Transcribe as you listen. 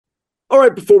All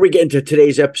right, before we get into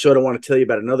today's episode, I want to tell you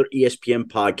about another ESPN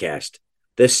podcast,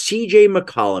 the CJ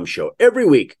McCollum Show. Every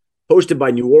week, hosted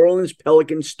by New Orleans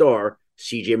Pelicans star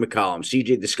CJ McCollum.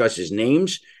 CJ discusses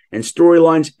names and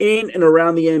storylines in and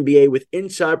around the NBA with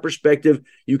inside perspective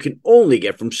you can only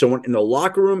get from someone in the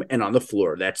locker room and on the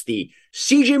floor. That's the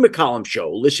CJ McCollum Show.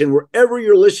 Listen wherever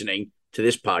you're listening to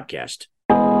this podcast.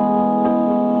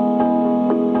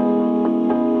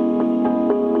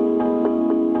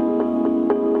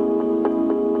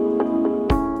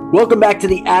 Welcome back to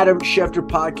the Adam Schefter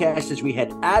podcast as we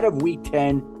head out of Week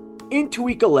 10 into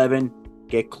Week 11,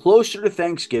 get closer to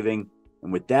Thanksgiving.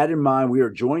 And with that in mind, we are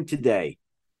joined today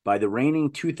by the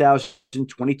reigning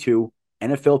 2022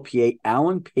 NFLPA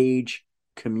Alan Page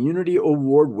Community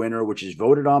Award winner, which is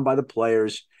voted on by the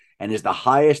players and is the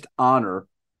highest honor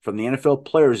from the NFL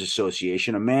Players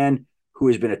Association, a man who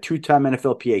has been a two-time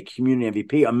NFLPA Community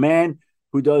MVP, a man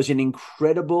who does an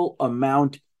incredible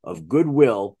amount of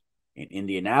goodwill in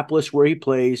Indianapolis, where he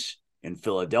plays, in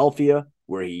Philadelphia,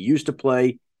 where he used to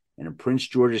play, and in Prince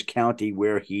George's County,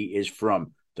 where he is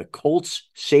from. The Colts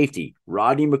safety,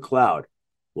 Rodney McLeod,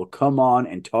 will come on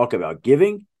and talk about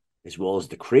giving, as well as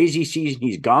the crazy season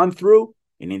he's gone through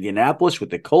in Indianapolis with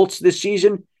the Colts this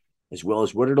season, as well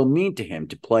as what it'll mean to him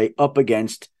to play up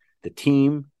against the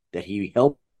team that he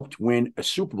helped win a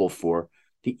Super Bowl for,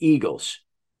 the Eagles.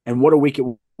 And what a week it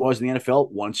was in the NFL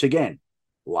once again.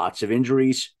 Lots of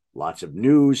injuries, lots of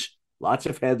news, lots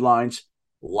of headlines,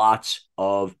 lots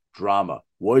of drama.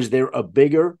 Was there a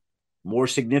bigger, more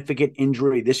significant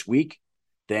injury this week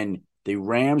than the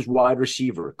Rams wide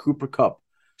receiver, Cooper Kupp,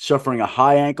 suffering a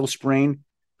high ankle sprain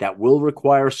that will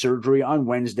require surgery on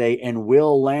Wednesday and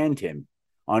will land him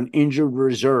on injured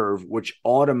reserve, which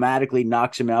automatically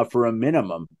knocks him out for a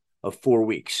minimum of 4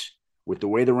 weeks? With the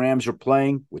way the Rams are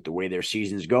playing, with the way their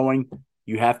season's going,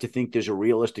 you have to think there's a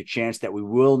realistic chance that we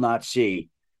will not see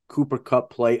Cooper Kupp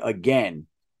play again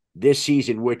this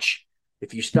season, which,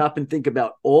 if you stop and think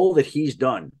about all that he's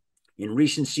done in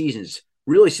recent seasons,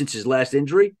 really since his last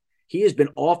injury, he has been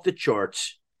off the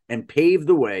charts and paved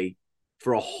the way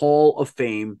for a Hall of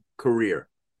Fame career.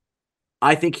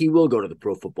 I think he will go to the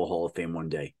Pro Football Hall of Fame one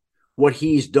day. What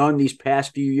he's done these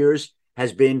past few years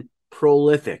has been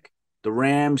prolific. The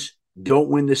Rams don't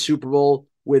win the Super Bowl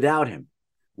without him.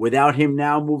 Without him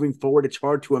now moving forward, it's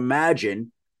hard to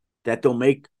imagine that they'll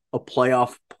make a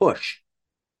playoff push.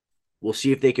 We'll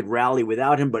see if they could rally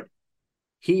without him, but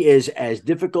he is as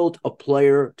difficult a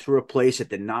player to replace at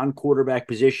the non-quarterback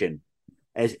position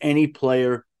as any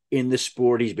player in the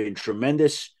sport. He's been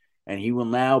tremendous, and he will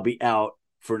now be out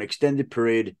for an extended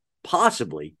period,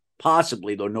 possibly,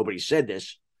 though nobody said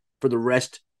this, for the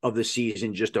rest of the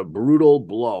season. Just a brutal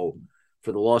blow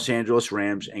for the Los Angeles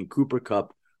Rams and Cooper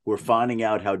Kupp, who are finding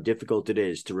out how difficult it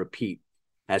is to repeat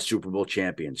as Super Bowl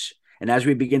champions. And as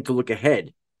we begin to look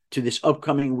ahead to this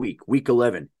upcoming week, Week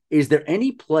 11, is there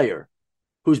any player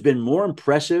who's been more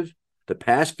impressive the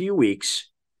past few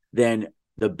weeks than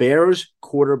the Bears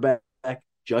quarterback,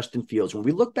 Justin Fields? When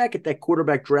we look back at that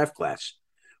quarterback draft class,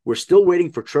 we're still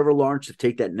waiting for Trevor Lawrence to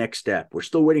take that next step. We're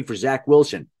still waiting for Zach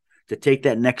Wilson to take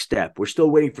that next step. We're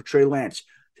still waiting for Trey Lance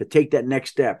to take that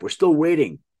next step. We're still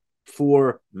waiting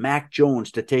for Mac Jones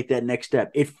to take that next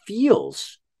step. It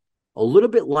feels a little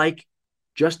bit like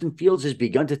Justin Fields has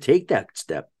begun to take that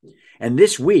step. And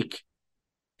this week,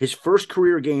 his first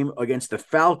career game against the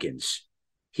Falcons,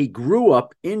 he grew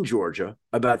up in Georgia,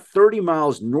 about 30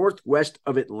 miles northwest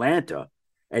of Atlanta,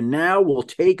 and now will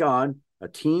take on a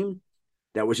team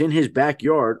that was in his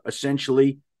backyard,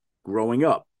 essentially growing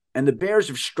up. And the Bears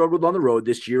have struggled on the road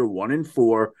this year,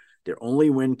 1-4. Their only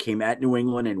win came at New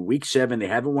England in Week 7. They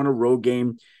haven't won a road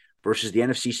game versus the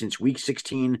NFC since Week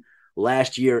 16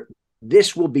 last year.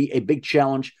 This will be a big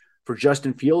challenge for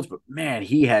Justin Fields, but man,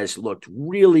 he has looked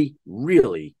really,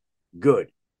 really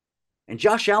good. And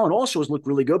Josh Allen also has looked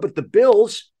really good, but the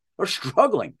Bills are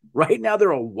struggling. Right now, they're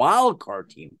a wild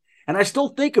card team. And I still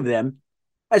think of them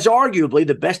as arguably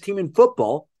the best team in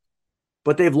football,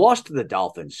 but they've lost to the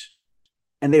Dolphins,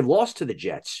 and they've lost to the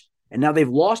Jets, and now they've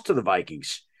lost to the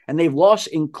Vikings, and they've lost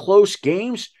in close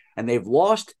games, and they've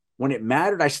lost when it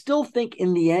mattered. I still think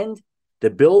in the end,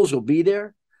 the Bills will be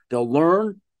there. They'll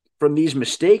learn from these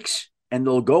mistakes, and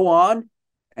they'll go on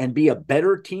and be a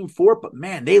better team for it. But,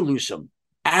 man, they lose some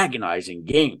agonizing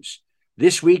games.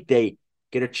 This week, they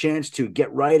get a chance to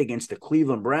get right against the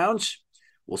Cleveland Browns.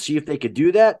 We'll see if they could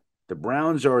do that. The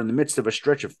Browns are in the midst of a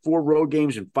stretch of 4 road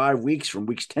games in 5 weeks from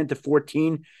weeks 10 to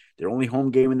 14. Their only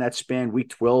home game in that span,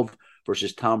 week 12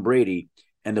 versus Tom Brady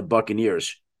and the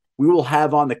Buccaneers. We will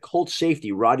have on the Colts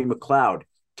safety, Rodney McLeod,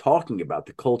 talking about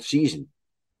the Colts season.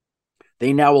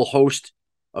 They now will host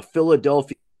a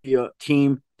Philadelphia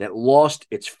team that lost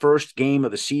its first game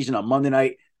of the season on Monday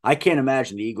night. I can't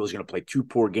imagine the Eagles are going to play two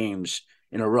poor games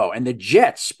in a row. And the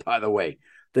Jets, by the way,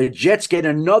 the Jets get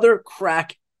another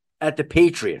crack at the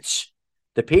Patriots.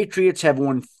 The Patriots have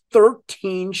won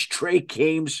 13 straight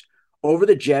games over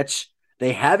the Jets.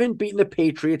 They haven't beaten the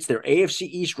Patriots, their AFC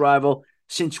East rival,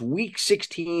 since week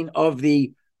 16 of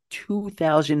the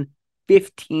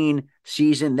 2015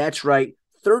 season. That's right,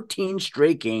 13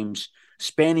 straight games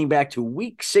spanning back to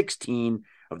week 16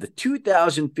 of the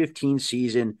 2015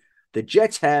 season. The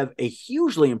Jets have a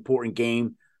hugely important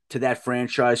game to that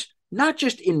franchise, not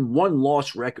just in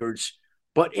one-loss records,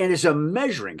 but as a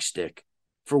measuring stick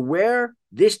for where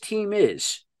this team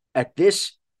is at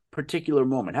this particular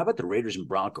moment. How about the Raiders and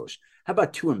Broncos? How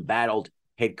about two embattled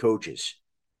head coaches?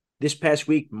 This past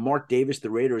week, Mark Davis,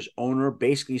 the Raiders owner,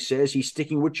 basically says he's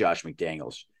sticking with Josh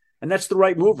McDaniels. And that's the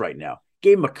right move right now.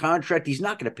 Gave him a contract. He's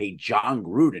not going to pay John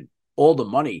Gruden all the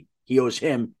money he owes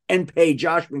him and pay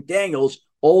Josh McDaniels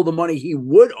all the money he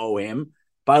would owe him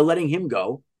by letting him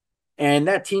go. And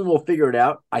that team will figure it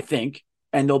out, I think.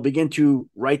 And they'll begin to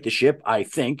right the ship, I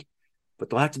think. But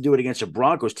they'll have to do it against a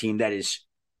Broncos team that is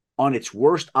on its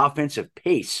worst offensive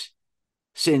pace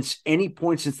since any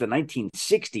point since the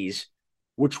 1960s,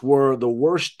 which were the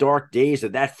worst dark days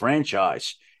of that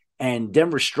franchise. And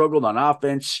Denver struggled on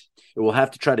offense. It will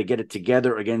have to try to get it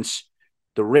together against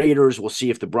the Raiders. We'll see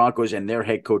if the Broncos and their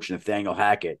head coach, Nathaniel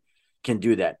Hackett, can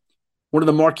do that. One of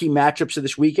the marquee matchups of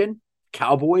this weekend,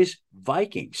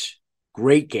 Cowboys-Vikings.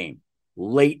 Great game.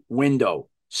 Late window.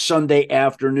 Sunday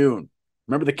afternoon.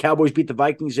 Remember the Cowboys beat the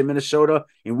Vikings in Minnesota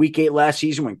in Week 8 last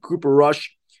season when Cooper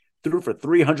Rush threw for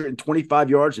 325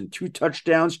 yards and 2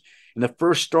 touchdowns in the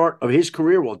first start of his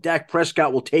career? Well, Dak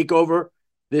Prescott will take over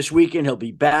this weekend. He'll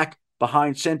be back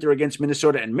behind center against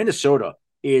Minnesota, and Minnesota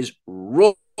is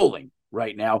rolling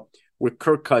right now with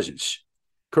Kirk Cousins.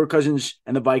 Kirk Cousins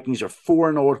and the Vikings are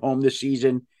 4-0 at home this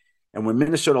season, and when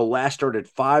Minnesota last started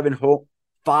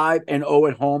 5-0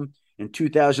 at home in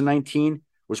 2019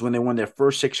 was when they won their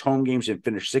first 6 home games and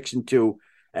finished 6-2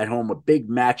 at home. A big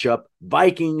matchup.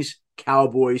 Vikings,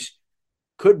 Cowboys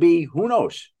could be, who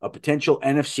knows, a potential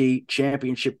NFC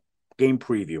championship game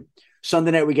preview.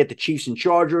 Sunday night, we get the Chiefs and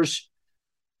Chargers.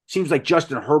 Seems like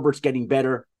Justin Herbert's getting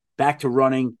better, back to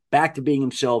running, back to being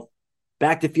himself,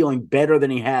 back to feeling better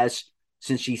than he has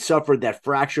since he suffered that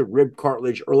fractured rib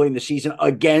cartilage early in the season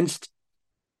against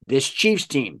this Chiefs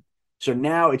team. So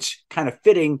now it's kind of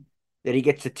fitting that he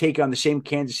gets to take on the same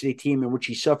Kansas City team in which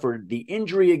he suffered the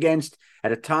injury against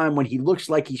at a time when he looks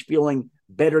like he's feeling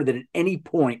better than at any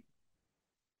point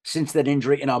since that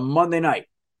injury. And on Monday night,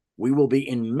 we will be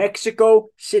in Mexico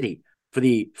City for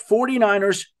the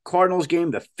 49ers-Cardinals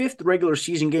game, the 5th regular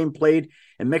season game played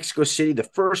in Mexico City, the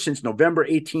first since November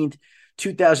 18th,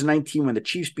 2019, when the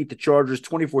Chiefs beat the Chargers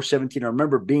 24-17. I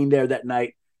remember being there that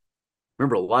night.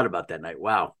 Remember a lot about that night.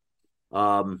 Wow.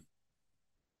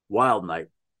 Wild night.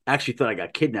 Actually thought I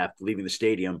got kidnapped leaving the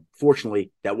stadium.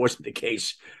 Fortunately, that wasn't the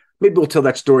case. Maybe we'll tell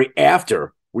that story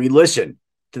after we listen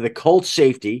to the Colts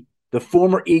safety, the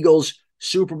former Eagles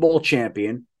Super Bowl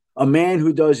champion, a man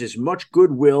who does as much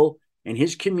goodwill in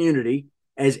his community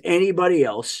as anybody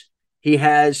else. He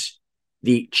has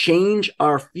the Change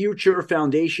Our Future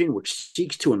Foundation, which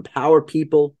seeks to empower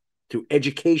people through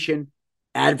education,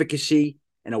 advocacy,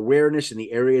 and awareness in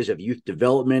the areas of youth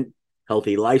development,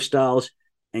 healthy lifestyles,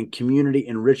 and community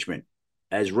enrichment.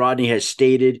 As Rodney has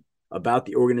stated about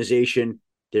the organization,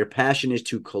 their passion is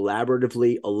to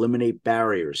collaboratively eliminate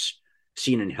barriers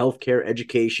seen in healthcare,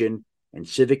 education, and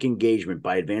civic engagement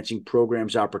by advancing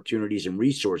programs, opportunities, and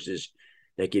resources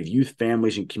that give youth,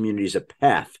 families, and communities a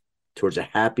path towards a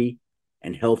happy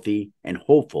and healthy and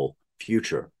hopeful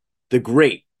future. The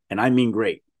great, and I mean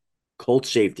great, Colt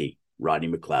safety, Rodney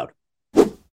McLeod.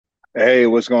 Hey,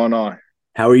 what's going on?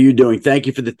 How are you doing? Thank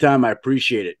you for the time. I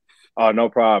appreciate it. Oh, no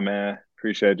problem, man.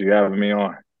 Appreciate you having me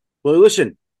on. Well,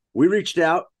 listen, we reached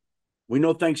out. We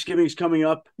know Thanksgiving's coming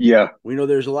up. Yeah. We know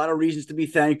there's a lot of reasons to be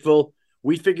thankful.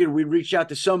 We figured we'd reach out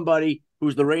to somebody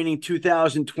who's the reigning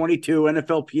 2022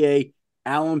 NFLPA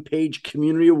Alan Page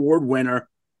Community Award winner,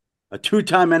 a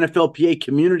 2-time NFLPA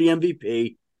Community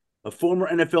MVP, a former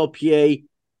NFLPA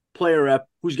player rep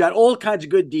who's got all kinds of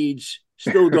good deeds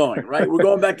still going, right? We're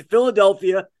going back to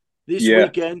Philadelphia this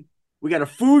weekend. We got a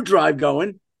food drive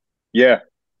going. Yeah.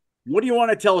 What do you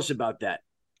want to tell us about that?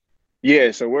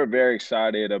 Yeah, so we're very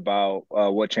excited about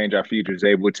what Change Our Future is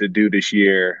able to do this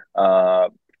year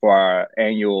for our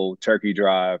annual turkey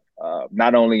drive,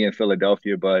 not only in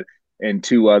Philadelphia, but in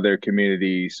 2 other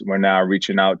communities we're now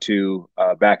reaching out to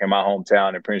back in my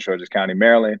hometown in Prince George's County,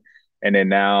 Maryland. And then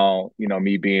now,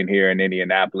 me being here in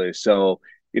Indianapolis. So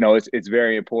it's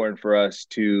very important for us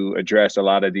to address a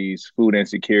lot of these food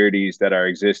insecurities that are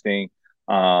existing,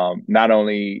 not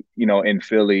only, in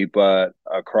Philly, but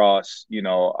across,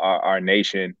 our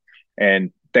nation.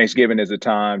 And Thanksgiving is a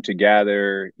time to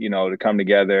gather, to come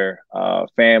together,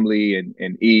 family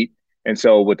and eat. And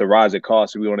so with the rise of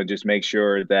costs, we want to just make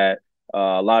sure that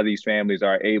a lot of these families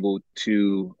are able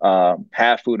to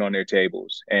have food on their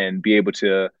tables and be able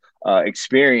to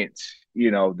experience,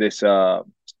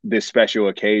 this special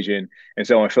occasion. And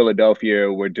so in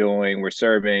Philadelphia, we're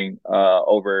serving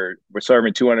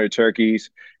 200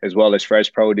 turkeys as well as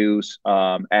fresh produce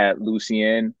at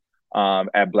Lucien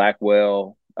at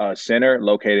Blackwell Center,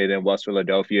 located in West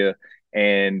Philadelphia.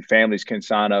 And families can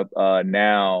sign up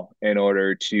now in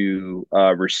order to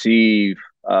receive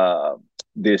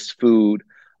this food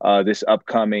this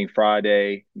upcoming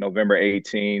Friday, November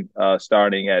 18th,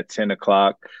 starting at 10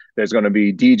 o'clock. There's going to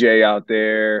be DJ out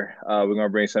there. We're going to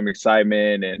bring some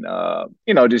excitement and,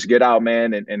 just get out,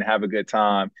 man, and have a good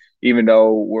time. Even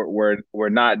though we're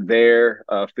not there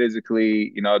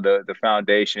physically, the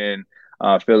foundation,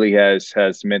 Philly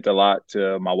has meant a lot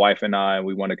to my wife and I, and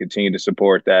we want to continue to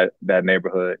support that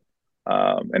neighborhood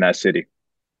and that city.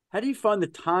 How do you find the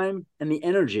time and the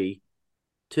energy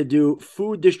to do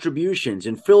food distributions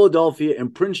in Philadelphia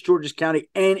and Prince George's County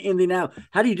and Indianapolis?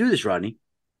 How do you do this, Rodney?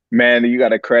 Man, you got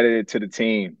to credit it to the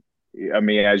team. I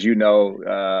mean, as you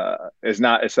know, it's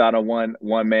not a one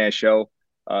man show.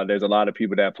 There's a lot of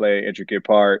people that play an intricate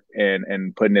part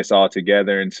in putting this all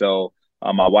together. And so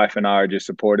my wife and I are just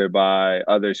supported by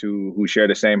others who share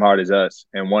the same heart as us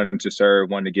and wanting to serve,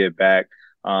 wanting to give back,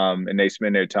 and they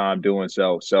spend their time doing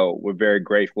so. So we're very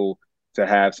grateful to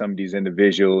have some of these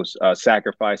individuals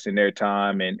sacrificing their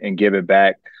time and giving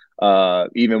back.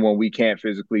 Even when we can't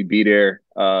physically be there,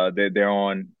 they're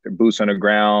on their boots on the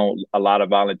ground. A lot of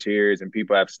volunteers and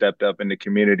people have stepped up in the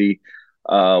community,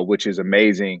 which is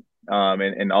amazing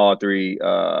in all three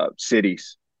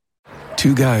cities.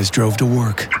 Two guys drove to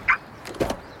work.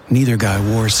 Neither guy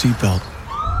wore a seatbelt.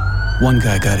 One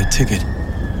guy got a ticket.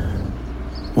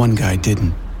 One guy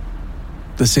didn't.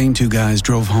 The same two guys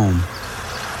drove home.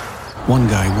 One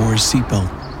guy wore his seatbelt.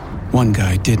 One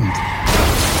guy didn't.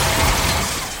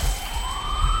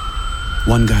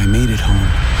 One guy made it home.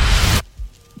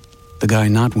 The guy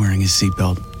not wearing his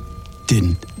seatbelt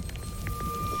didn't.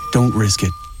 Don't risk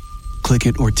it. Click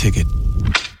it or ticket.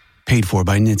 Paid for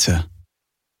by NHTSA.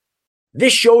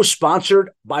 This show is sponsored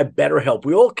by BetterHelp.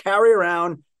 We all carry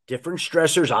around different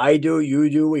stressors. I do, you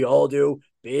do, we all do,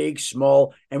 big,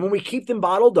 small. And when we keep them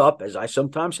bottled up, as I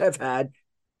sometimes have had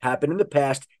happen in the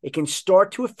past, it can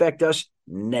start to affect us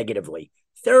negatively.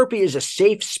 Therapy is a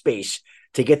safe space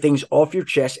to get things off your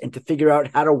chest and to figure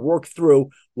out how to work through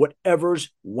whatever's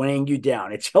weighing you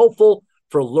down. It's helpful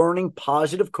for learning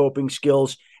positive coping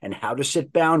skills and how to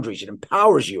set boundaries. It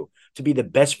empowers you to be the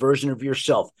best version of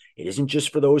yourself. It isn't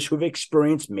just for those who have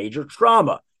experienced major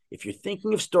trauma. If you're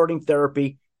thinking of starting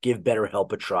therapy, give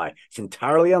BetterHelp a try. It's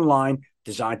entirely online,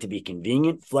 designed to be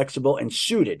convenient, flexible, and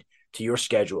suited to your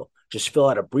schedule. Just fill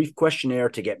out a brief questionnaire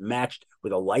to get matched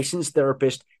with a licensed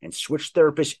therapist and switch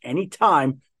therapists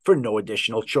anytime for no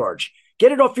additional charge.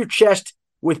 Get it off your chest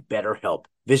with BetterHelp.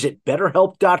 Visit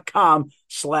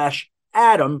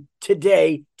BetterHelp.com/Adam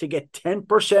today to get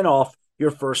 10% off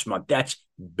your first month. That's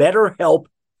BetterHelp,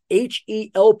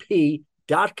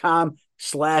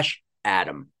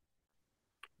 HELP.com/Adam.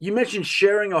 You mentioned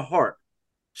sharing a heart.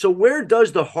 So where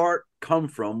does the heart come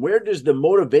from? Where does the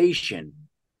motivation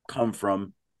come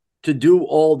from to do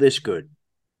all this good?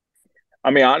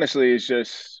 I mean, honestly, it's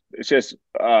just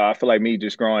I feel like me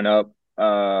just growing up,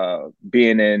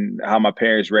 being in how my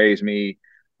parents raised me,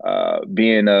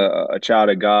 being a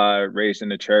child of God, raised in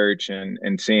the church,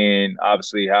 and seeing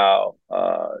obviously how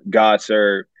God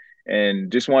served,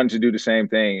 and just wanting to do the same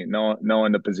thing,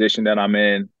 knowing the position that I'm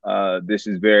in. This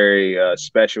is very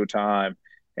special time,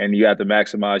 and you have to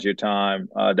maximize your time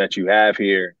that you have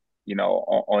here,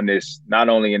 on this, not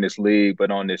only in this league,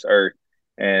 but on this earth.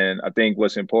 And I think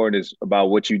what's important is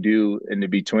about what you do in the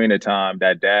between the time,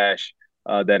 that dash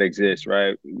that exists,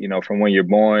 right? From when you're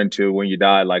born to when you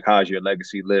die, like how's your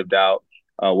legacy lived out?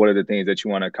 What are the things that you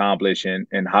want to accomplish, and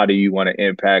how do you want to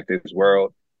impact this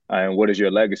world? And what does your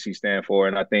legacy stand for?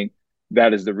 And I think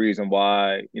that is the reason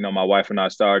why, my wife and I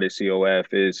started COF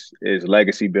is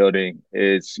legacy building.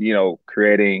 It's,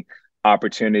 creating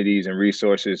opportunities and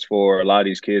resources for a lot of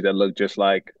these kids that look just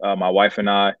like my wife and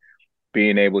I,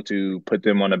 being able to put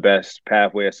them on the best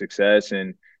pathway of success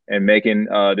and making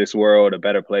this world a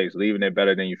better place, leaving it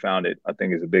better than you found it, I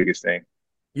think is the biggest thing.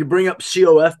 You bring up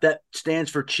COF, that stands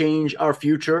for Change Our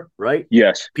Future, right?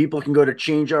 Yes. People can go to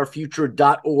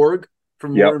changeourfuture.org for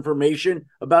more information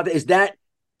about it? Is that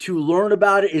to learn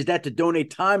about it? Is that to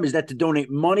donate time? Is that to donate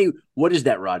money? What is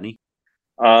that, Rodney?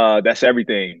 That's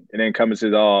everything. It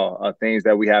encompasses all things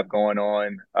that we have going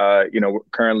on.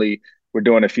 Currently we're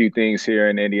doing a few things here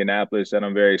in Indianapolis that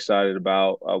I'm very excited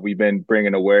about. We've been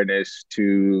bringing awareness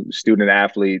to student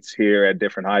athletes here at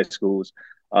different high schools,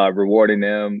 rewarding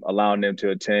them, allowing them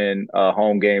to attend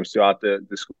home games throughout the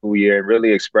school year, and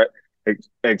really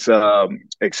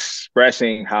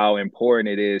expressing how important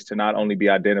it is to not only be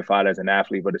identified as an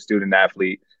athlete, but a student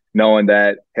athlete, knowing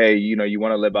that, hey, you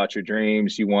want to live out your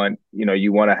dreams. You want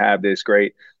to have this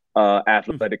great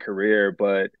athletic career,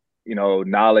 but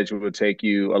knowledge will take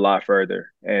you a lot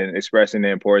further, and expressing the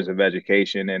importance of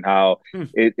education and how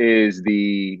it is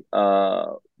the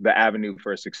avenue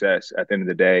for success at the end of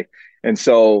the day. And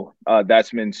so that's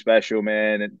been special,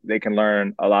 man. And they can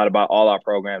learn a lot about all our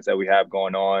programs that we have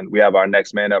going on. We have our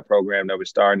Next Man Up program that we're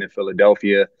starting in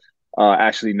Philadelphia.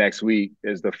 Actually, next week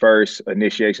is the first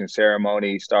initiation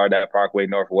ceremony, started at Parkway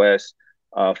Northwest,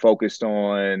 focused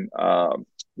on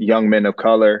young men of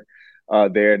color.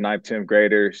 They're 9th, 10th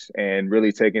graders, and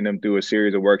really taking them through a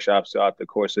series of workshops throughout the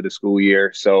course of the school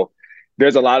year. So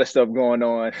there's a lot of stuff going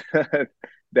on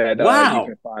that you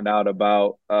can find out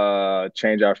about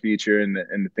Change Our Future and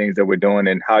the things that we're doing,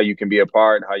 and how you can be a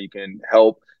part, how you can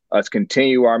help us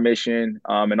continue our mission,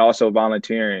 and also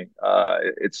volunteering.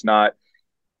 It's not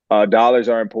dollars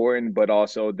are important, but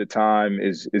also the time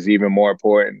is even more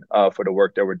important for the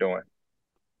work that we're doing.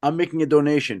 I'm making a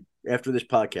donation after this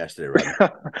podcast today,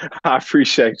 right? I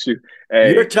appreciate you.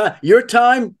 Hey. Your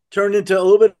time turned into a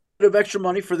little bit of extra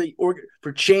money for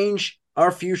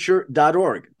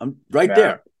changeourfuture.org. I'm right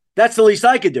there. That's the least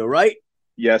I could do, right?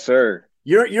 Yes, sir.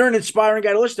 You're an inspiring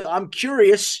guy to listen to. I'm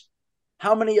curious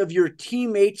how many of your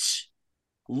teammates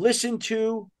listen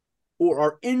to or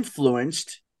are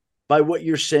influenced by what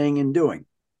you're saying and doing.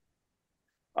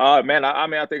 Man,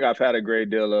 I think I've had a great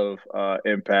deal of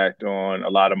impact on a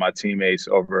lot of my teammates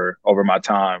over my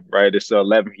time, right? It's the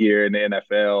 11th year in the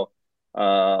NFL.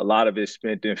 A lot of it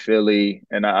spent in Philly,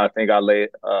 and I think I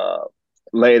laid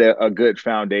a good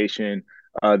foundation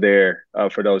there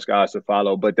for those guys to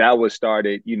follow. But that was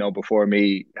started, before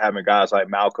me, having guys like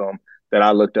Malcolm that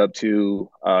I looked up to,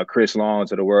 Chris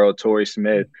Lawns of the world, Torrey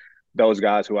Smith, those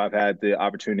guys who I've had the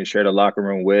opportunity to share the locker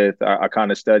room with. I kind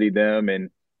of studied them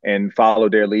and follow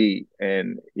their lead.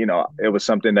 And, it was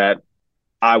something that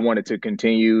I wanted to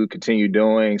continue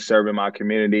doing, serving my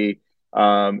community,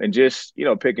 and just,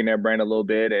 picking their brain a little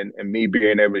bit, and me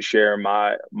being able to share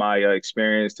my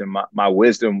experience and my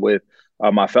wisdom with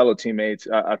my fellow teammates.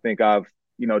 I think I've,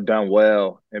 done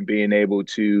well in being able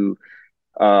to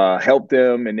help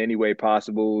them in any way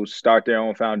possible, start their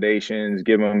own foundations,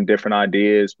 give them different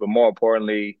ideas, but more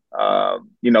importantly,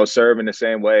 serve in the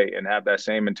same way and have that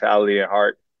same mentality and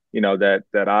heart,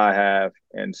 that I have.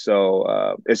 And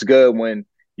so it's good when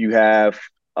you have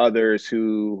others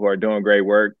who are doing great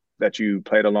work that you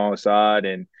played alongside,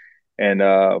 and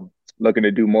looking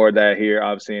to do more of that here,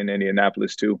 obviously in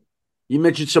Indianapolis too. You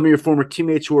mentioned some of your former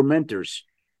teammates who were mentors.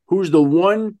 Who's the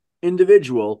one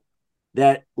individual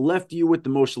that left you with the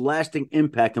most lasting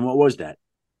impact, and what was that?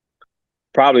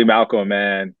 Probably Malcolm,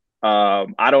 man.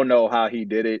 I don't know how he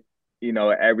did it.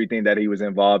 Everything that he was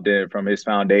involved in, from his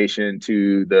foundation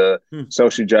to the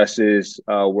social justice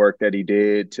work that he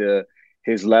did to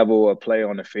his level of play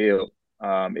on the field.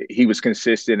 He was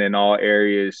consistent in all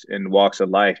areas and walks of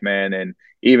life, man. And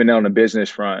even on the business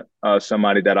front,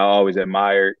 somebody that I always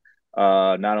admired,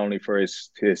 not only for his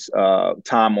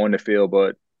time on the field,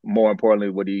 but more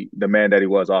importantly, the man that he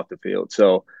was off the field.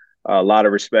 So a lot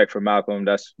of respect for Malcolm.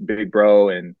 That's big bro.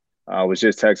 And I was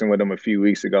just texting with him a few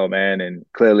weeks ago, man. And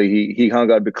clearly he hung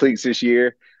up the cleats this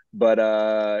year, but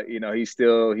he's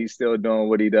still doing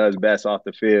what he does best off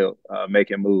the field,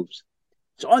 making moves.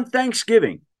 So on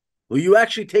Thanksgiving, will you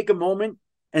actually take a moment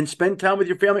and spend time with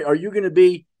your family? Are you going to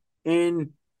be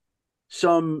in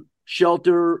some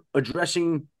shelter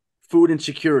addressing food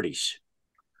insecurities?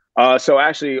 So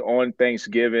actually on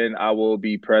Thanksgiving, I will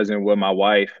be present with my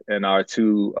wife and our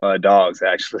two dogs,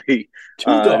 actually. Two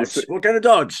dogs? What kind of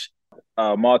dogs?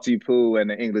 Maltipoo and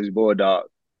the English Bulldog.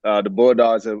 The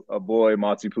Bulldog's a boy,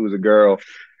 Maltipoo's a girl.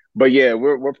 But yeah,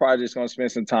 we're probably just going to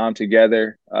spend some time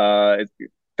together.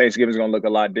 Thanksgiving's going to look a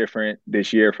lot different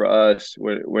this year for us.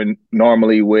 We're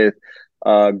normally with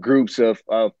groups of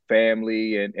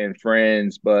family and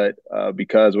friends, but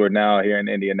because we're now here in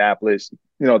Indianapolis,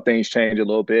 things change a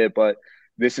little bit. But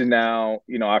this is now,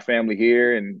 our family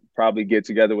here, and probably get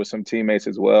together with some teammates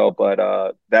as well.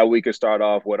 But that week will start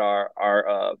off with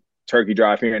our turkey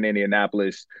drive here in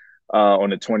Indianapolis on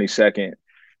the 22nd.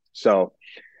 So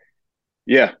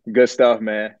Yeah, good stuff,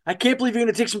 man. I can't believe you're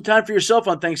going to take some time for yourself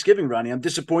on Thanksgiving, Ronnie. I'm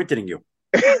disappointed in you.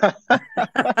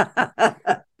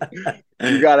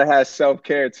 You gotta have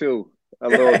self-care too, a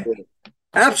little bit.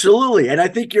 Absolutely. And I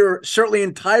think you're certainly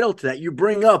entitled to that. You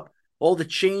bring up all the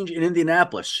change in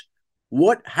Indianapolis.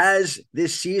 What has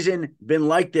this season been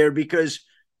like there? Because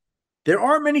there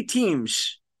aren't many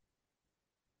teams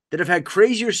that have had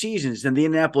crazier seasons than the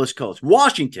Indianapolis Colts.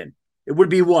 Washington, it would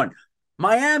be one.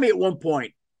 Miami at one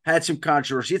point had some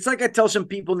controversy. It's like I tell some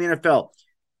people in the NFL,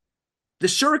 the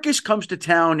circus comes to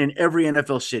town in every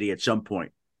NFL city at some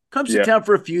point. Comes to Yeah, town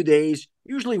for a few days,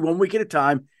 usually 1 week at a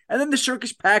time, and then the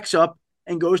circus packs up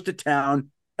and goes to town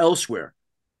elsewhere.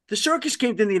 The circus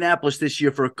came to Indianapolis this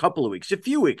year for a couple of weeks, a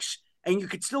few weeks, and you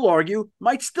could still argue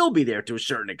might still be there to a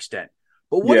certain extent.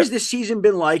 But what yeah. has this season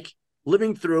been like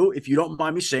living through, if you don't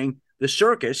mind me saying, the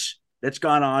circus that's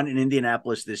gone on in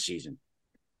Indianapolis this season?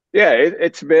 Yeah,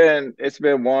 it's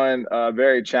been one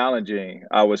very challenging,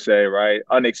 I would say, right?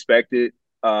 Unexpected,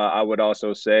 I would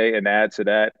also say, and add to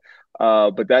that.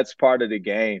 But that's part of the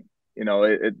game.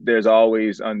 There's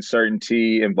always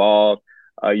uncertainty involved.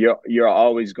 You're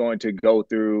always going to go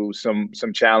through some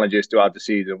challenges throughout the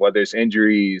season, whether it's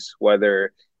injuries,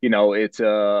 whether it's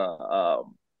a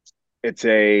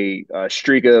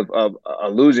streak of a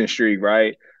losing streak,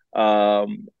 right?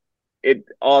 Um, it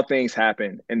all things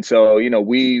happen. And so,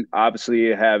 we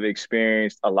obviously have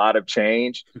experienced a lot of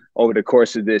change over the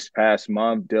course of this past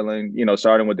month, dealing,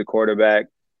 starting with the quarterback,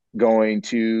 going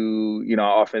to,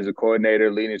 our offensive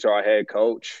coordinator, leading to our head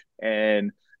coach.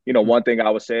 And, one thing I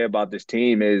would say about this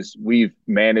team is we've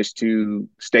managed to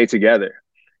stay together.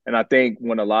 And I think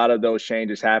when a lot of those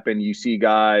changes happen, you see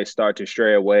guys start to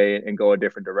stray away and go a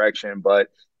different direction. But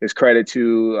it's credit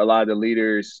to a lot of the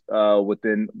leaders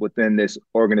within this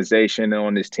organization and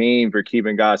on this team for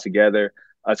keeping guys together,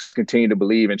 us continue to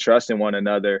believe and trust in one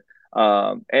another.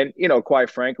 And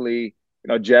quite frankly,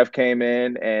 Jeff came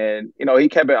in and he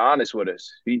kept it honest with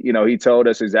us. He told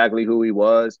us exactly who he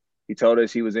was. He told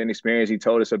us he was inexperienced. He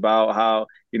told us about how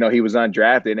he was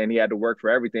undrafted and he had to work for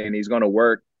everything. He's going to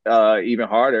work even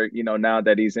harder, now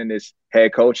that he's in this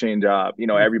head coaching job.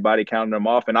 Everybody counting him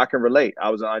off, and I can relate. I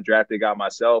was an undrafted guy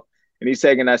myself, and he's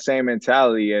taking that same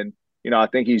mentality. And I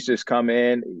think he's just come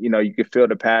in. You can feel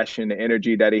the passion, the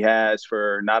energy that he has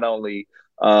for not only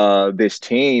this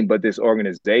team but this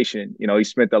organization. He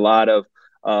spent a lot of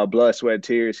blood, sweat,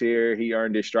 tears here. He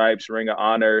earned his stripes, ring of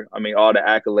honor. I mean, all the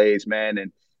accolades, man,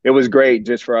 and it was great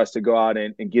just for us to go out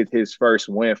and get his first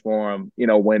win for him.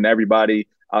 When everybody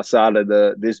outside of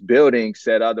this building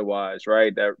said otherwise,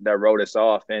 right? That wrote us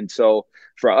off. And so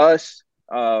for us,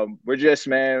 we're just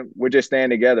staying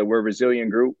together. We're a resilient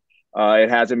group.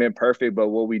 It hasn't been perfect, but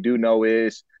what we do know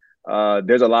is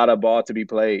there's a lot of ball to be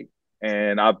played.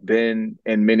 And I've been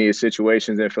in many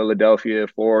situations in Philadelphia,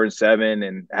 4-7,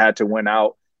 and had to win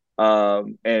out.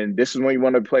 And this is when you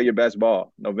want to play your best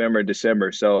ball, November,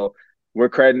 December. So we're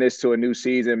crediting this to a new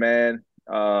season, man.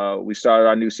 We started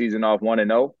our new season off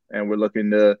 1-0, and we're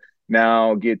looking to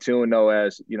now get 2-0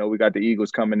 as, we got the Eagles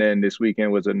coming in this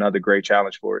weekend was another great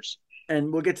challenge for us.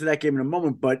 And we'll get to that game in a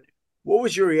moment, but what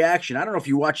was your reaction? I don't know if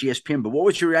you watch ESPN, but what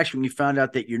was your reaction when you found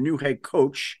out that your new head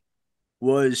coach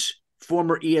was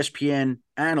former ESPN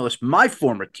analyst, my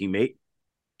former teammate,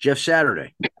 Jeff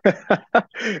Saturday?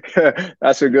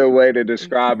 That's a good way to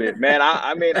describe it, man.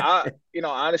 I mean,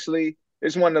 honestly,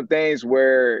 it's one of the things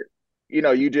where,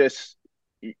 you just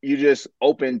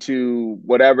open to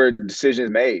whatever decision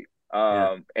is made.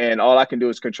 And all I can do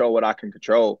is control what I can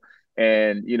control.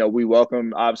 And, we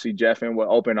welcome, obviously, Jeff in with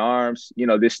open arms.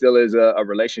 This still is a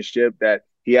relationship that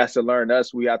he has to learn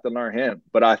us. We have to learn him.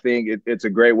 But I think it's a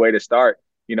great way to start.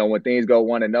 When things go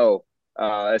 1-0,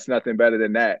 it's nothing better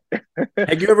than that.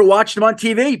 Have you ever watched him on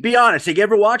TV? Be honest. Have you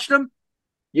ever watched him?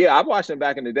 Yeah, I've watched him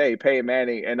back in the day, Peyton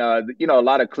Manning, and a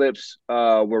lot of clips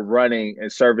were running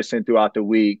and servicing throughout the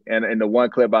week. And the one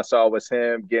clip I saw was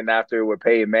him getting after it with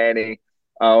Peyton Manning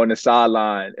on the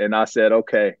sideline, and I said,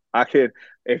 okay, I could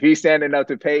if he's standing up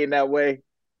to Peyton that way,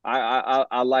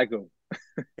 I like him.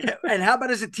 And how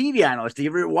about as a TV analyst? Do you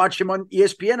ever watch him on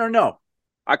ESPN or no?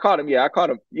 I caught him. Yeah, I caught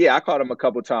him. Yeah, I caught him a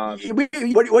couple times. What do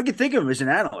you think of him as an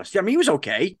analyst? I mean, he was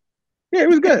okay. Yeah, it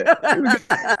was good.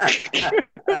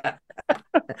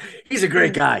 He's a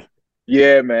great guy.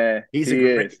 Yeah, man. He's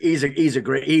integrity.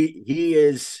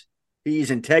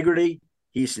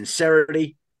 He's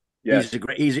sincerity. Yes.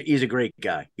 He's a great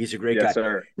guy. He's a great guy.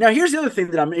 Sir. Now, here's the other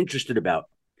thing that I'm interested about.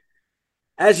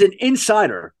 As an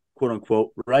insider, quote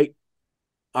unquote, right?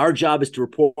 Our job is to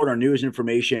report our news and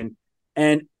information.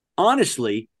 And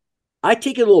honestly, I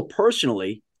take it a little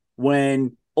personally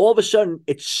when all of a sudden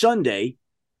it's Sunday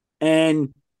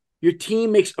and your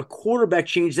team makes a quarterback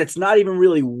change that's not even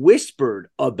really whispered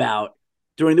about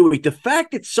during the week. The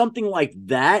fact that something like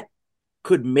that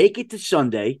could make it to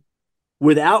Sunday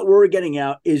without word getting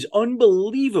out is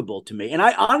unbelievable to me. And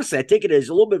I honestly, I take it as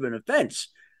a little bit of an offense.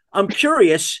 I'm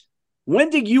curious, when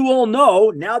did you all know,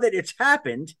 now that it's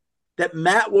happened, that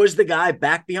Matt was the guy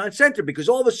back behind center? Because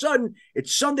all of a sudden,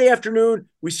 it's Sunday afternoon,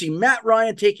 we see Matt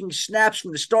Ryan taking snaps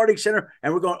from the starting center,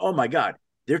 and we're going, oh my God,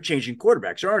 they're changing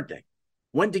quarterbacks, aren't they?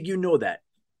 When did you know that?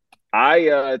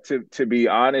 To be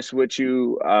honest with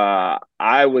you,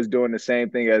 I was doing the same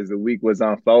thing as the week was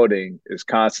unfolding. Is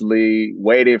constantly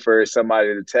waiting for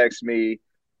somebody to text me,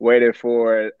 waiting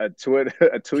for a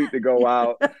tweet to go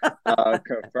out,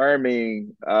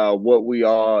 confirming what we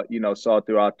all saw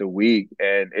throughout the week,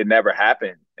 and it never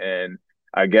happened. And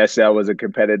I guess that was a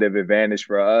competitive advantage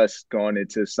for us going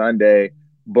into Sunday.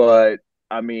 But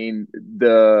I mean,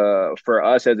 for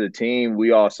us as a team,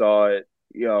 we all saw it,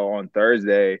 on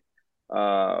Thursday.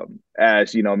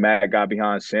 As Matt got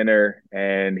behind center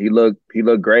and he looked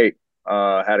great.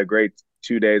 Had a great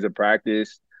 2 days of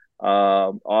practice.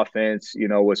 Offense,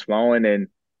 was flowing, and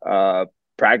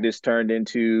practice turned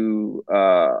into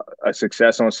a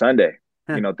success on Sunday.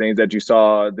 Things that you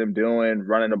saw them doing,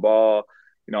 running the ball,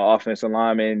 offensive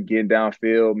lineman getting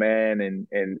downfield, man,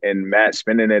 and Matt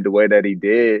spinning it the way that he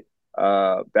did.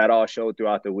 That all showed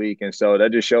throughout the week, and so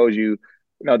that just shows you,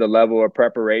 the level of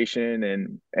preparation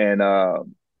and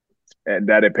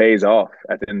that it pays off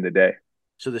at the end of the day.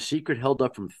 So the secret held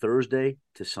up from Thursday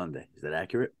to Sunday. Is that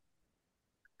accurate?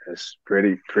 It's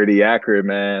pretty accurate,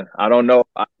 man. I don't know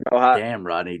how. Damn,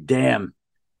 Rodney. Damn.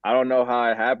 I don't know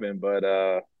how it happened, but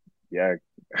yeah,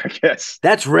 I guess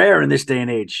that's rare in this day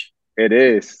and age. It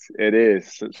is.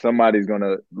 Somebody's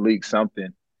gonna leak something.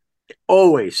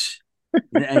 Always.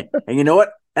 and you know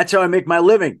what? That's how I make my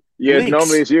living. Yeah,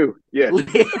 normally it's you. Yeah.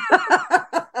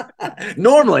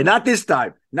 Normally, not this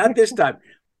time. Not this time.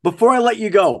 Before I let you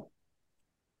go,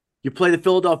 you play the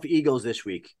Philadelphia Eagles this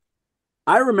week.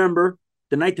 I remember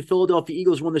the night the Philadelphia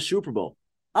Eagles won the Super Bowl.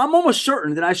 I'm almost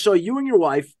certain that I saw you and your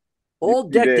wife all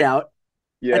decked out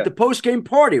at the post-game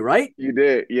party, right? You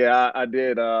did. Yeah, I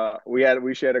did.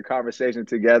 We shared a conversation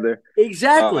together.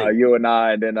 Exactly. You and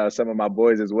I, and then some of my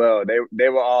boys as well. They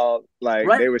were all like,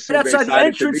 right? They were super outside excited the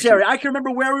entrance area. I can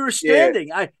remember where we were standing.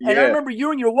 Yeah. I remember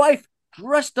you and your wife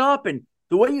dressed up, and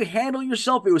the way you handle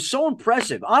yourself, it was so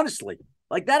impressive, honestly.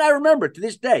 Like that, I remember to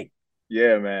this day.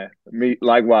 Yeah, man. Me,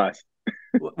 likewise.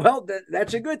 Well,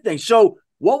 that's a good thing. So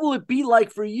what will it be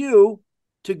like for you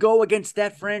to go against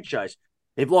that franchise?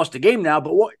 They've lost a game now,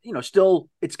 but still,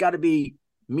 it's got to be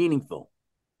meaningful.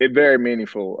 It's very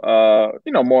meaningful.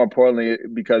 More importantly,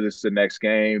 because it's the next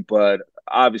game. But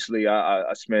obviously,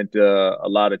 I spent a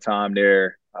lot of time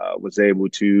there. Was able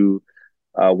to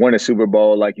win a Super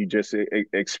Bowl, like you just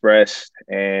expressed,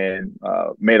 and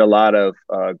made a lot of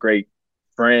great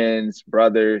friends,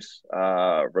 brothers,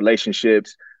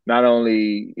 relationships. Not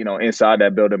only, inside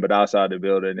that building, but outside the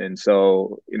building. And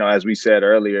so, as we said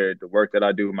earlier, the work that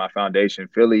I do with my foundation,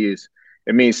 Philly,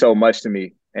 it means so much to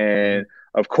me. And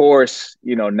of course,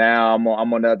 now I'm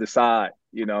on the other side.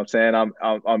 You know what I'm saying?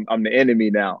 I'm the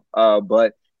enemy now.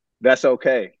 But that's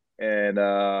okay. And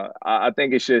I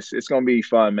think it's going to be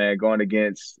fun, man, going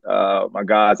against my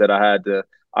guys that I had the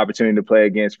opportunity to play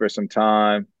against for some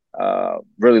time.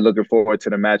 Really looking forward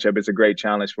to the matchup. It's a great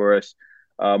challenge for us.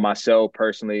 Myself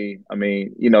personally, I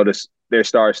mean, they're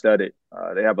star-studded.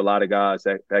 They have a lot of guys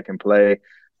that can play,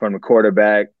 from the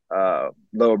quarterback,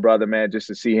 little brother, man, just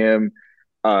to see him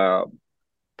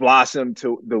blossom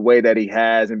to the way that he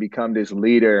has and become this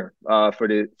leader for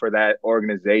that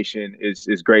organization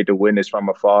is great to witness from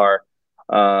afar.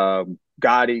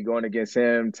 Gotti going against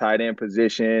him, tight end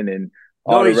position, and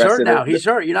all the rest hurt of now. He's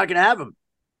hurt. You're not going to have him.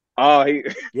 Oh,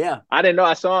 yeah. I didn't know.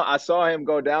 I saw him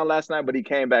go down last night, but he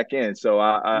came back in. So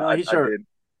he's hurt.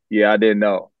 I didn't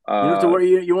know. You don't have to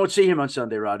worry. You won't see him on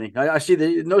Sunday, Rodney. I see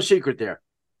no secret there.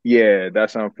 Yeah,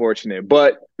 that's unfortunate.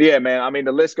 But yeah, man. I mean,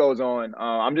 the list goes on.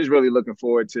 I'm just really looking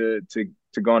forward to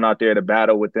going out there to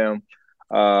battle with them.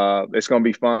 It's going to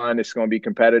be fun. It's going to be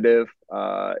competitive.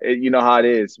 You know how it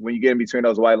is when you get in between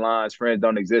those white lines. Friends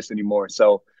don't exist anymore.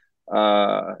 So.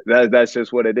 That's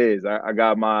just what it is. I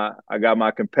got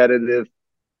my competitive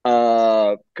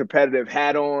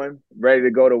hat on, ready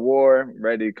to go to war,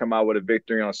 ready to come out with a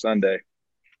victory on Sunday.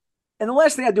 And the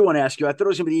last thing I do want to ask you, I thought it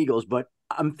was going to be the Eagles, but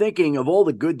I'm thinking of all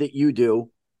the good that you do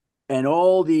and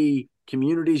all the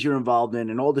communities you're involved in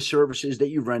and all the services that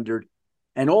you've rendered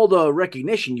and all the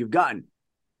recognition you've gotten.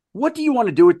 What do you want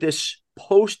to do with this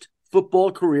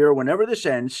post-football career whenever this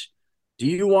ends? Do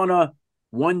you want to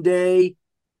one day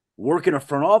work in a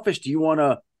front office? Do you want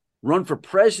to run for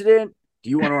president? Do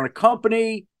you want to run a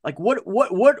company? Like,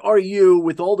 what are you,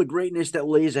 with all the greatness that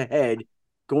lays ahead,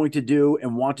 going to do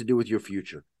and want to do with your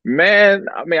future? Man,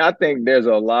 I mean, I think there's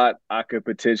a lot I could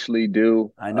potentially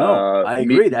do. I know. I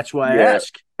agree. That's why I Yeah,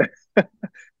 ask.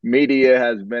 media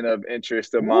has been of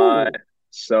interest of mine. Ooh.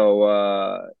 So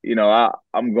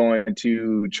I'm going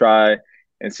to try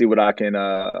and see what I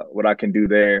can do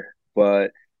there.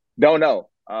 But don't know.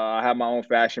 I have my own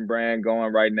fashion brand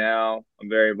going right now. I'm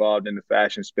very involved in the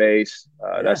fashion space.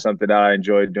 Yeah. That's something that I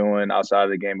enjoy doing outside of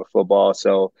the game of football.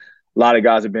 So a lot of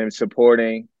guys have been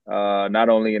supporting, not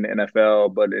only in the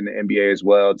NFL but in the NBA as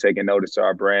well, taking notice to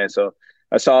our brand. So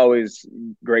that's always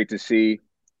great to see.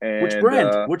 Which And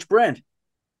brand? Which brand?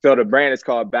 so the brand is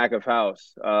called Back of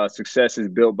House. Success is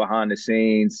built behind the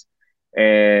scenes,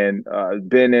 and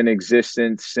been in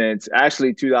existence since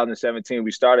actually 2017.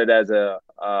 We started as a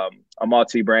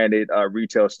multi-branded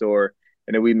retail store,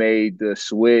 and then we made the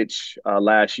switch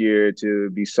last year to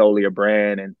be solely a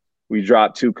brand, and we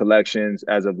dropped 2 collections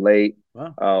as of late.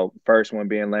 Wow. First one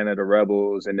being Land of the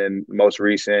Rebels, and then most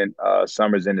recent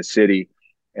Summers in the City,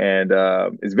 and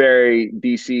it's very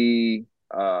DC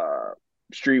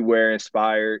streetwear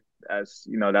inspired. As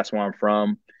you know, that's where I'm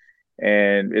from,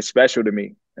 and it's special to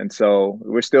me. And so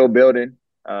we're still building,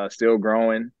 still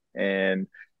growing, and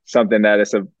something that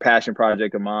is a passion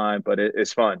project of mine, but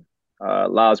it's fun.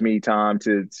 Allows me time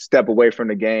to step away from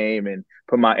the game and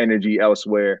put my energy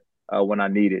elsewhere when I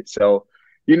need it. So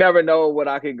you never know what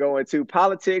I could go into.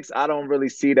 Politics, I don't really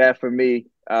see that for me.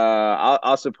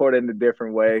 I'll support it in a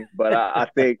different way, but I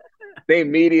think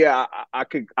media, I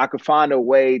could find a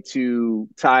way to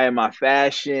tie in my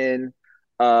fashion,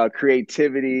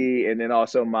 creativity, and then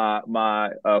also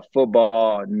my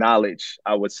football knowledge,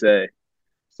 I would say.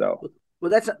 So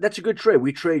Well, that's a good trade.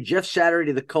 We trade Jeff Saturday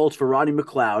to the Colts for Rodney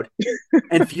McLeod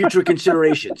and future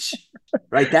considerations.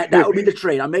 Right? That would be the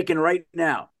trade I'm making right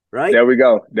now. Right? There we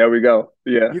go. There we go.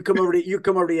 Yeah. You come over to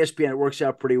ESPN. It works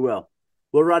out pretty well.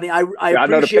 Well, Rodney, I I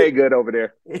know the pay good over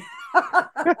there.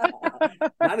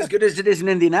 Not as good as it is in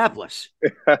Indianapolis.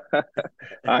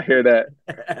 I hear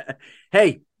that.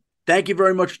 Hey, thank you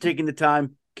very much for taking the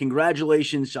time.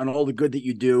 Congratulations on all the good that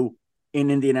you do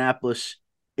in Indianapolis,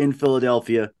 in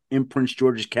Philadelphia, in Prince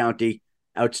George's County.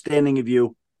 Outstanding of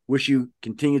you. Wish you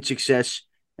continued success,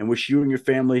 and wish you and your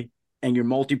family and your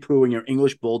Maltipoo and your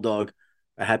English Bulldog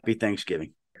a happy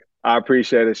Thanksgiving. I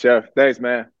appreciate it, Chef. Thanks,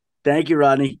 man. Thank you,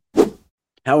 Rodney.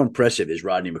 How impressive is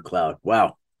Rodney McLeod?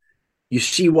 Wow. You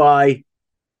see why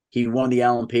he won the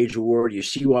Alan Page Award. You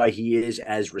see why he is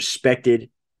as respected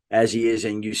as he is,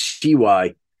 and you see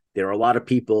why there are a lot of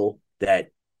people that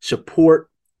support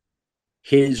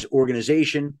his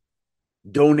organization,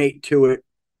 donate to it,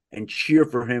 and cheer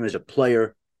for him as a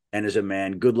player and as a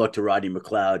man. Good luck to Rodney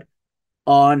McLeod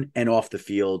on and off the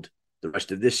field the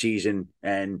rest of this season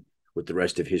and with the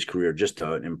rest of his career. Just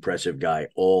an impressive guy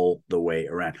all the way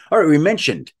around. All right, we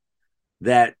mentioned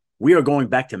that we are going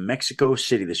back to Mexico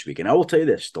City this week. And I will tell you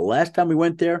this, the last time we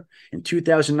went there in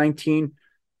 2019,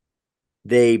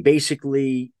 they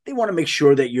want to make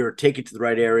sure that you're taken to the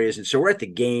right areas. And so we're at the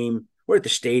game, we're at the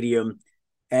stadium,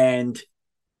 and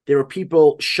there were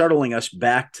people shuttling us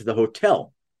back to the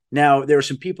hotel. Now, there are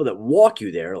some people that walk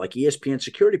you there, like ESPN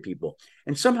security people,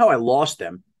 and somehow I lost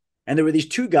them. And there were these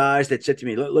 2 guys that said to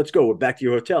me, let's go, we're back to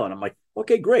your hotel. And I'm like,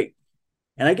 okay, great.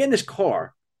 And I get in this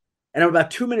car, and I'm about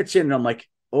 2 minutes in, and I'm like,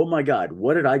 oh my God,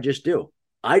 what did I just do?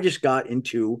 I just got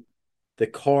into the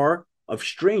car of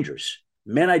strangers,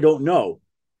 men I don't know,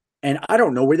 and I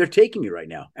don't know where they're taking me right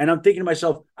now. And I'm thinking to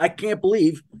myself, I can't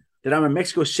believe that I'm in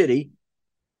Mexico City.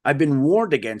 I've been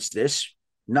warned against this,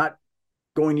 not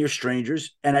going near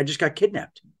strangers, and I just got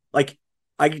kidnapped. Like,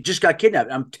 I just got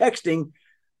kidnapped. I'm texting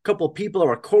a couple of people,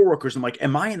 our coworkers. I'm like,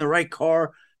 am I in the right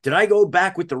car? Did I go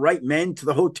back with the right men to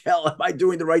the hotel? Am I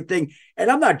doing the right thing?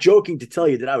 And I'm not joking to tell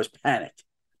you that I was panicked.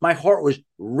 My heart was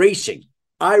racing.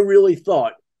 I really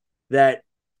thought that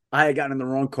I had gotten in the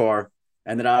wrong car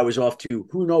and that I was off to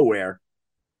who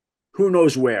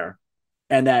knows where,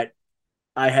 and that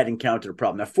I had encountered a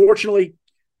problem. Now, fortunately,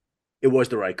 it was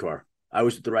the right car. I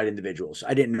was with the right individuals.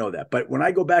 I didn't know that. But when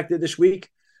I go back there this week,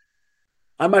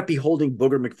 I might be holding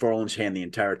Booger McFarland's hand the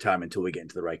entire time until we get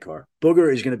into the right car.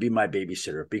 Booger is going to be my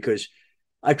babysitter because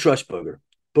I trust Booger.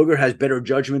 Booger has better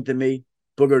judgment than me.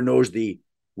 Booger knows the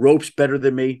ropes better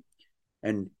than me.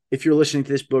 And if you're listening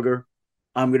to this, Booger,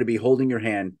 I'm going to be holding your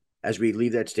hand as we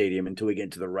leave that stadium until we get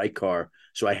into the right car,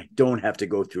 so I don't have to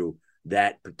go through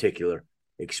that particular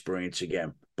experience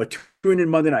again. But tune in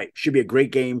Monday night. Should be a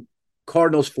great game.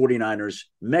 Cardinals, 49ers,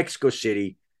 Mexico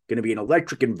City. Going to be an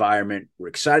electric environment. We're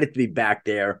excited to be back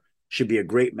there. Should be a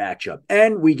great matchup.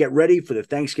 And we get ready for the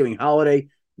Thanksgiving holiday.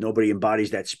 Nobody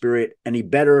embodies that spirit any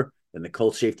better than the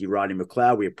Colts safety, Rodney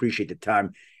McLeod. We appreciate the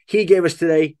time he gave us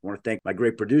today. I want to thank my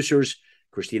great producers,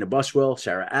 Christina Buswell,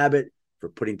 Sarah Abbott, for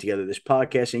putting together this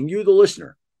podcast, and you, the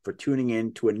listener, for tuning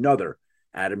in to another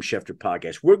Adam Schefter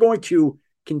podcast. We're going to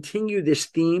continue this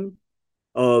theme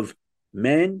of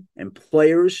men and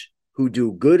players who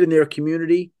do good in their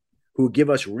community, who give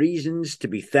us reasons to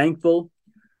be thankful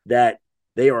that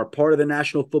they are a part of the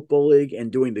National Football League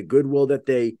and doing the goodwill that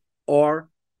they are.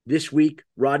 This week,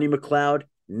 Rodney McLeod.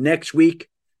 Next week,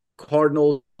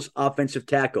 Cardinals offensive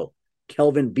tackle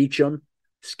Kelvin Beachum,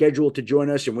 scheduled to join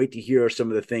us, and wait to hear some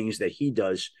of the things that he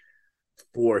does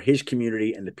for his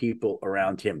community and the people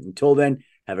around him. Until then,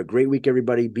 have a great week,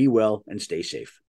 everybody. Be well and stay safe.